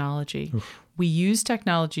is technology. Oof. We use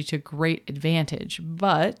technology to great advantage,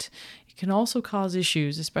 but it can also cause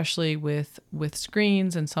issues, especially with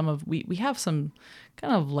screens, and we have some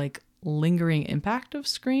kind of like lingering impact of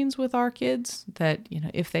screens with our kids that,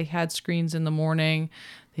 if they had screens in the morning,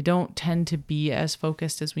 they don't tend to be as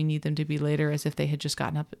focused as we need them to be later, as if they had just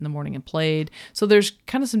gotten up in the morning and played. So there's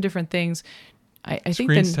kind of some different things. I think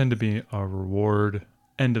screens tend to be a reward,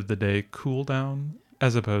 end of the day cool down,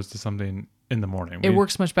 as opposed to something in the morning. It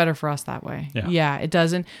works much better for us that way. Yeah, it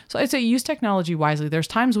doesn't. So I'd say use technology wisely. There's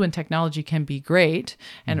times when technology can be great,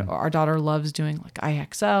 and our daughter loves doing like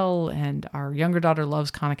IXL, and our younger daughter loves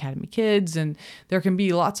Khan Academy Kids, and there can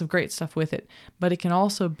be lots of great stuff with it, but it can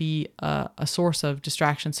also be a source of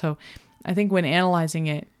distraction. So I think when analyzing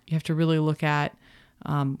it, you have to really look at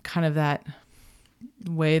kind of that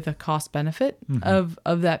weigh the cost benefit of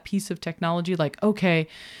that piece of technology. Like, okay,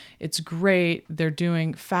 it's great, they're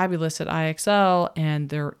doing fabulous at IXL and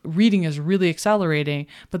their reading is really accelerating,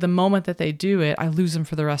 but the moment that they do it, I lose them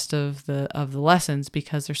for the rest of the lessons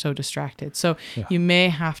because they're so distracted. So you may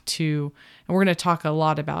have to, and we're going to talk a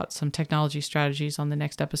lot about some technology strategies on the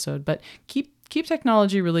next episode, but keep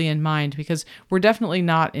technology really in mind, because we're definitely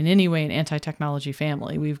not in any way an anti-technology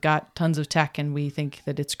family. We've got tons of tech and we think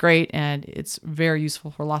that it's great and it's very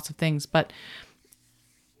useful for lots of things, but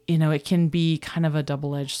it can be kind of a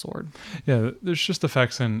double-edged sword. Yeah, there's just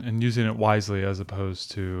effects in using it wisely, as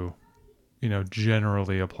opposed to,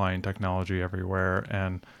 generally applying technology everywhere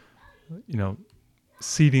and,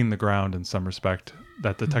 seeding the ground in some respect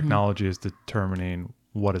that the technology is determining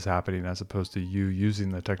what is happening, as opposed to you using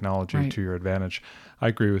the technology to your advantage. I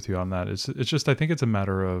agree with you on that. It's just, I think it's a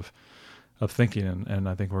matter of thinking, and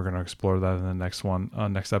I think we're going to explore that in the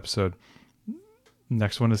next episode.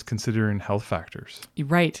 Next one is considering health factors.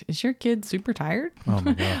 Right. Is your kid super tired? Oh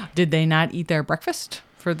my God. Did they not eat their breakfast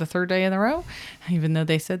for the third day in a row, even though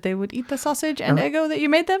they said they would eat the sausage and Eggo that you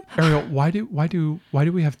made them? Ariel, why do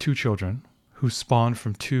we have two children who spawned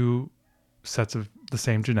from two sets of the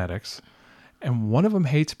same genetics, and one of them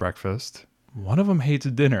hates breakfast, one of them hates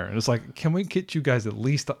dinner? And it's like, can we get you guys at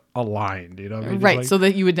least aligned? You know what I mean? Right. Like, so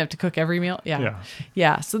that you wouldn't have to cook every meal.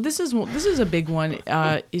 Yeah. So this is a big one.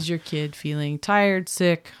 Is your kid feeling tired,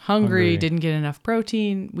 sick, hungry, didn't get enough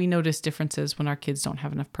protein? We notice differences when our kids don't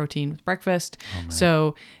have enough protein with breakfast.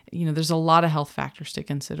 So, there's a lot of health factors to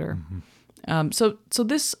consider. So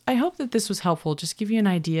this, I hope that this was helpful. Just give you an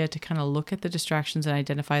idea to kind of look at the distractions and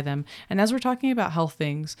identify them. And as we're talking about health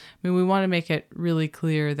things, we want to make it really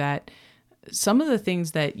clear that some of the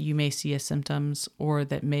things that you may see as symptoms or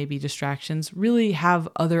that may be distractions really have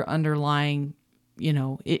other underlying,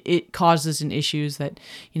 it causes an issues that,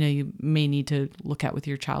 you may need to look at with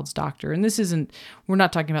your child's doctor. And we're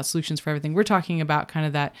not talking about solutions for everything. We're talking about kind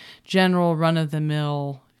of that general run of the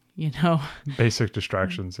mill, basic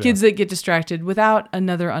distractions. Kids that get distracted without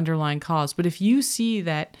another underlying cause. But if you see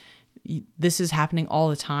that this is happening all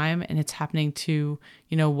the time and it's happening to,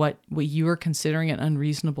 what you are considering an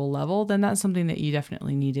unreasonable level, then that's something that you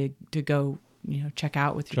definitely need to go, check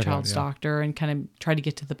out with your child's doctor and kind of try to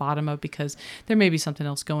get to the bottom of, because there may be something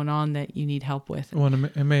else going on that you need help with. Well,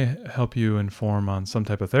 it may help you inform on some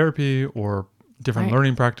type of therapy or different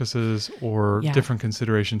learning practices or different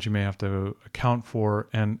considerations you may have to account for.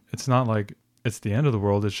 And it's not like it's the end of the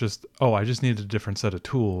world. It's just, I just need a different set of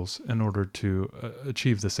tools in order to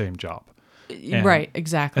achieve the same job. Right,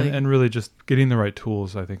 exactly. And really just getting the right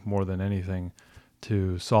tools, I think, more than anything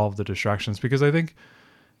to solve the distractions. Because I think,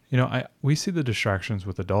 we see the distractions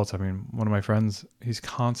with adults. I mean, one of my friends, he's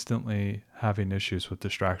constantly having issues with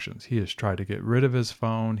distractions. He has tried to get rid of his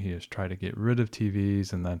phone. He has tried to get rid of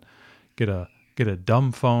TVs and then get a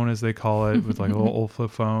dumb phone, as they call it, with like a little old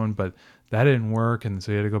flip phone, but that didn't work. And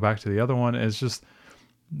so he had to go back to the other one. It's just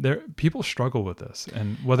people struggle with this.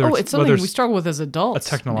 And whether it's something we struggle with as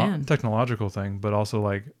adults, a technological thing, but also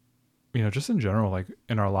like, just in general, like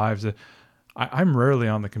in our lives, I'm rarely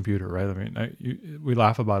on the computer, right? I mean, we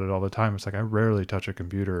laugh about it all the time. It's like, I rarely touch a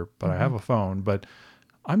computer, but I have a phone, but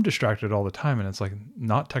I'm distracted all the time, and it's like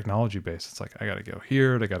not technology based. It's like, I got to go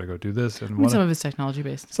here, I got to go do this. And some of it's technology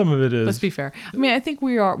based. Some of it is. Let's be fair. I mean, I think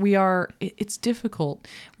it's difficult.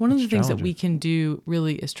 One of the things that we can do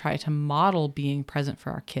really is try to model being present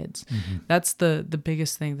for our kids. Mm-hmm. That's the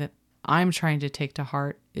biggest thing that I'm trying to take to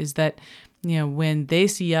heart, is that, when they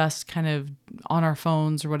see us kind of on our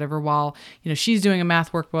phones or whatever, while, she's doing a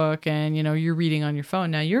math workbook and, you're reading on your phone.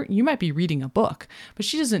 Now you might be reading a book, but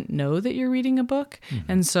she doesn't know that you're reading a book.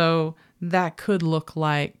 Mm-hmm. And so that could look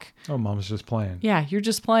like, mom's just playing. Yeah, you're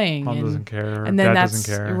just playing. Mom doesn't care. And then dad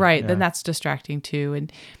doesn't care. Right. Yeah. Then that's distracting too.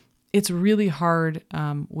 And it's really hard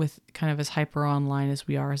with kind of as hyper online as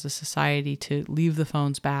we are as a society to leave the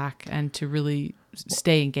phones back and to really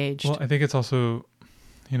stay engaged. Well, I think it's also,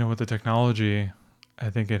 with the technology, I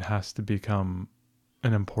think it has to become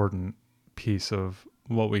an important piece of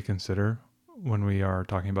what we consider when we are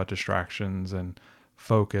talking about distractions and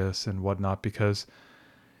focus and whatnot, because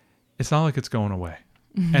it's not like it's going away.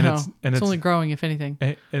 And it's only growing, if anything.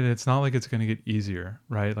 And it's not like it's going to get easier,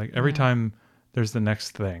 right? Like every time there's the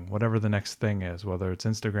next thing, whatever the next thing is, whether it's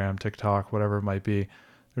Instagram, TikTok, whatever it might be,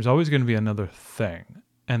 there's always going to be another thing.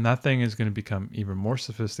 And that thing is going to become even more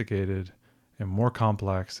sophisticated and more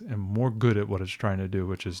complex and more good at what it's trying to do,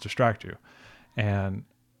 which is distract you. And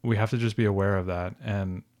we have to just be aware of that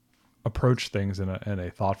and approach things in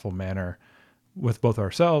a thoughtful manner with both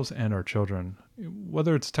ourselves and our children.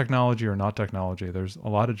 Whether it's technology or not technology, there's a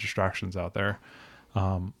lot of distractions out there.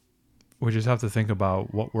 We just have to think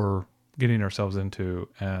about what we're getting ourselves into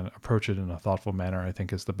and approach it in a thoughtful manner, I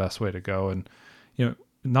think, is the best way to go. And,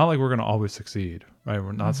 not like we're going to always succeed, right?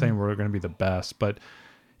 We're not saying we're going to be the best, but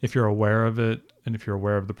if you're aware of it and if you're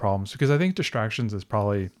aware of the problems, because I think distractions is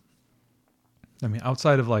probably,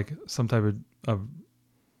 outside of like some type of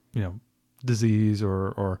disease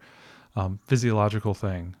or physiological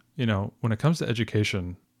thing, when it comes to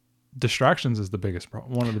education, distractions is the biggest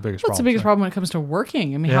problem. One of the biggest problems. What's the biggest problem when it comes to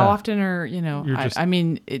working? How often are,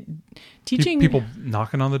 teaching people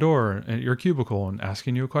knocking on the door at your cubicle and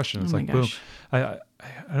asking you a question. It's boom.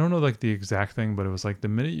 I don't know like the exact thing, but it was like the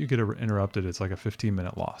minute you get interrupted, it's like a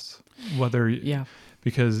 15-minute loss.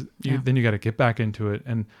 Because then you got to get back into it.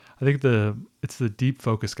 And I think it's the deep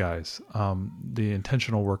focus guys, the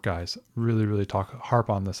intentional work guys really, really harp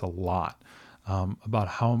on this a lot, about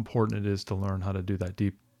how important it is to learn how to do that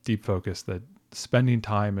deep focus, that spending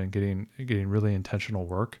time and getting really intentional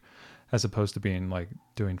work, as opposed to being like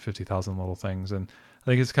doing 50,000 little things. And I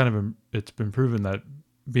think it's been proven that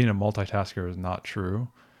being a multitasker is not true,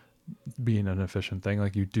 being an efficient thing.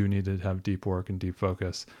 Like you do need to have deep work and deep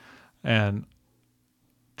focus, and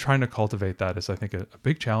trying to cultivate that is, I think, a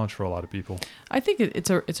big challenge for a lot of people. I think it's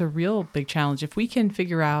a real big challenge. If we can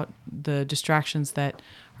figure out the distractions that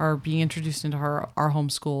are being introduced into our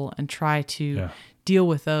homeschool and try to deal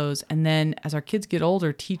with those, and then as our kids get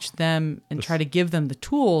older, teach them and try to give them the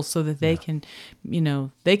tools so that they can,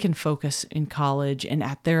 they can focus in college and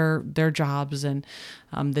at their jobs, and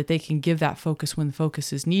that they can give that focus when the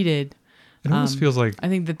focus is needed. It almost feels like, I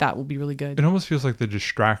think that will be really good. It almost feels like the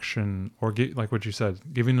distraction, or like what you said,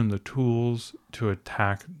 giving them the tools to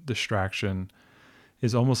attack distraction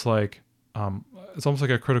is almost like, it's almost like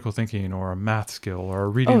a critical thinking or a math skill or a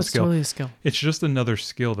reading skill. Totally a skill. It's just another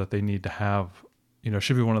skill that they need to have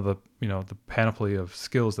should be one of the, the panoply of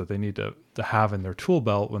skills that they need to have in their tool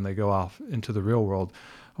belt when they go off into the real world.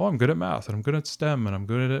 Oh, I'm good at math and I'm good at STEM and I'm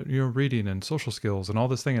good at, reading and social skills and all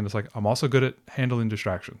this thing. And it's like, I'm also good at handling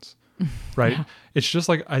distractions, right? Yeah. It's just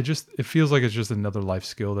like, it feels like it's just another life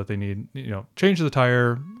skill that they need, change the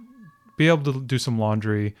tire, be able to do some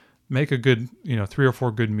laundry, make a good, 3 or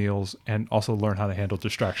 4 good meals, and also learn how to handle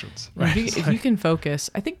distractions. Right? If you can focus,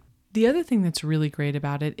 I think the other thing that's really great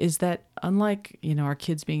about it is that unlike, our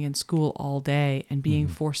kids being in school all day and being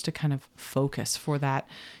forced to kind of focus for that,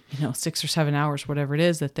 6 or 7 hours, whatever it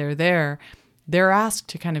is that they're asked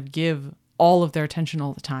to kind of give all of their attention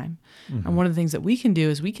all the time. And one of the things that we can do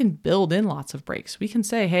is we can build in lots of breaks. We can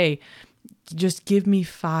say, hey, just give me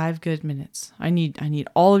 5 good minutes. I need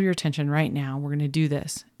all of your attention right now. We're going to do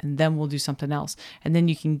this, and then we'll do something else. And then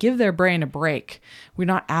you can give their brain a break. We're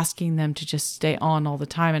not asking them to just stay on all the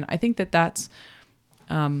time. And I think that's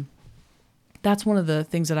one of the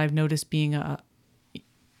things that I've noticed being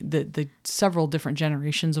the several different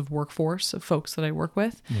generations of workforce of folks that I work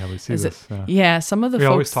with. Yeah, we see this. Some of the we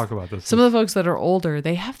folks always talk about this. Some of the folks that are older,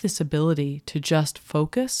 they have this ability to just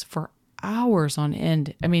focus for hours on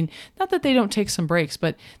end. I mean, not that they don't take some breaks,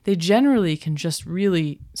 but they generally can just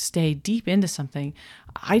really stay deep into something.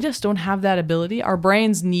 I just don't have that ability. Our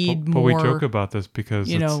brains need more. But we joke about this because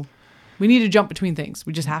we need to jump between things.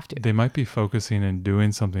 We just have to. They might be focusing and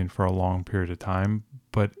doing something for a long period of time,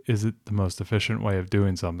 but is it the most efficient way of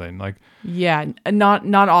doing something? Like, yeah,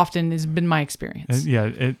 not often has been my experience.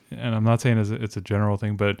 And I'm not saying it's a general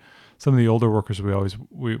thing, but some of the older workers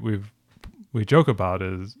we joke about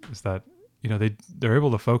is that they're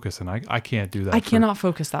able to focus, and I can't do that. I cannot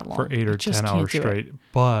focus that long for 8 or 10 hours straight.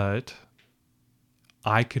 But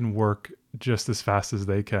I can work just as fast as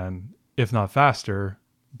they can, if not faster.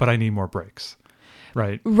 But I need more breaks,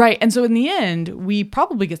 right? Right. And so in the end, we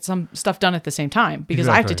probably get some stuff done at the same time because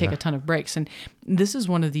I have to take a ton of breaks. And this is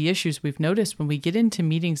one of the issues we've noticed when we get into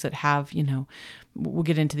meetings that have, we'll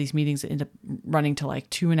get into these meetings that end up running to like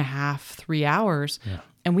 2.5, 3 hours. Yeah.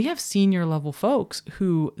 And we have senior level folks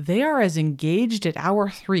who they are as engaged at hour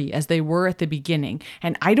 3 as they were at the beginning.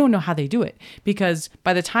 And I don't know how they do it because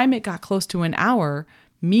by the time it got close to an hour,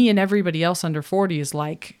 me and everybody else under 40 is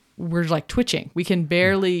like, we're like twitching. We can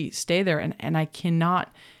barely stay there. And I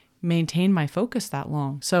cannot maintain my focus that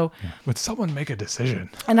long. So would someone make a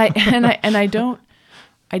decision? And I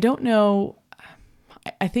don't know.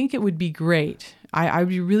 I think it would be great. I'd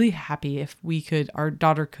be really happy if our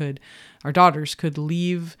daughters could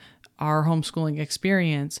leave our homeschooling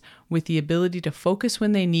experience with the ability to focus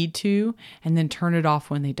when they need to and then turn it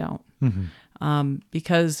off when they don't.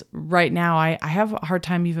 Because right now I have a hard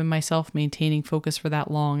time even myself maintaining focus for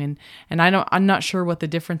that long. And I'm not sure what the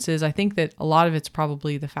difference is. I think that a lot of it's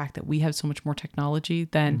probably the fact that we have so much more technology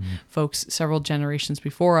than folks several generations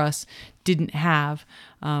before us didn't have.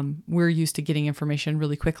 We're used to getting information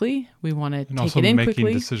really quickly. We want to take it in quickly.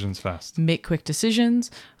 Making decisions fast. Make quick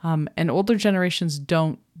decisions. And older generations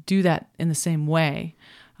don't do that in the same way.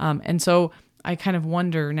 And so I kind of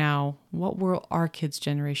wonder now, what will our kids'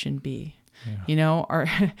 generation be? Yeah.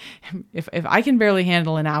 If I can barely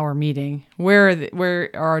handle an hour meeting, where are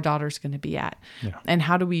our daughters going to be at? Yeah. And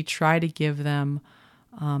how do we try to give them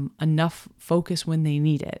enough focus when they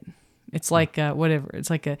need it? It's like whatever. It's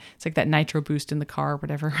like that nitro boost in the car or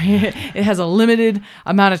whatever. It has a limited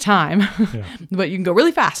amount of time, but you can go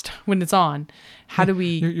really fast when it's on. How do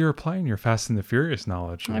we? You're applying your Fast and the Furious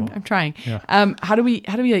knowledge. I'm trying. Yeah. How do we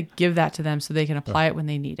like give that to them so they can apply it when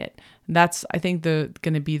they need it? That's, I think, going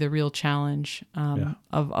to be the real challenge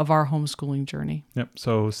of our homeschooling journey. Yep.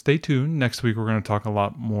 So stay tuned. Next week we're going to talk a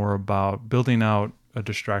lot more about building out a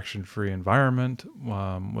distraction-free environment,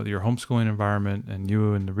 with your homeschooling environment and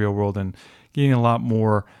you in the real world, and getting a lot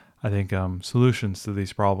more, I think, solutions to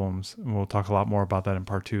these problems. And we'll talk a lot more about that in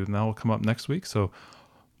part 2, and that will come up next week. So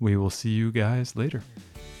we will see you guys later.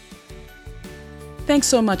 Thanks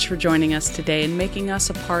so much for joining us today and making us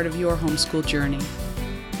a part of your homeschool journey.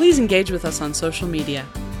 Please engage with us on social media.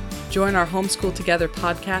 Join our Homeschool Together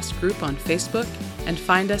podcast group on Facebook and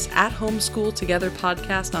find us at Homeschool Together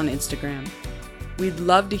Podcast on Instagram. We'd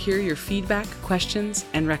love to hear your feedback, questions,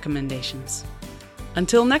 and recommendations.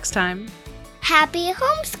 Until next time, happy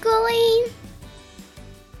homeschooling!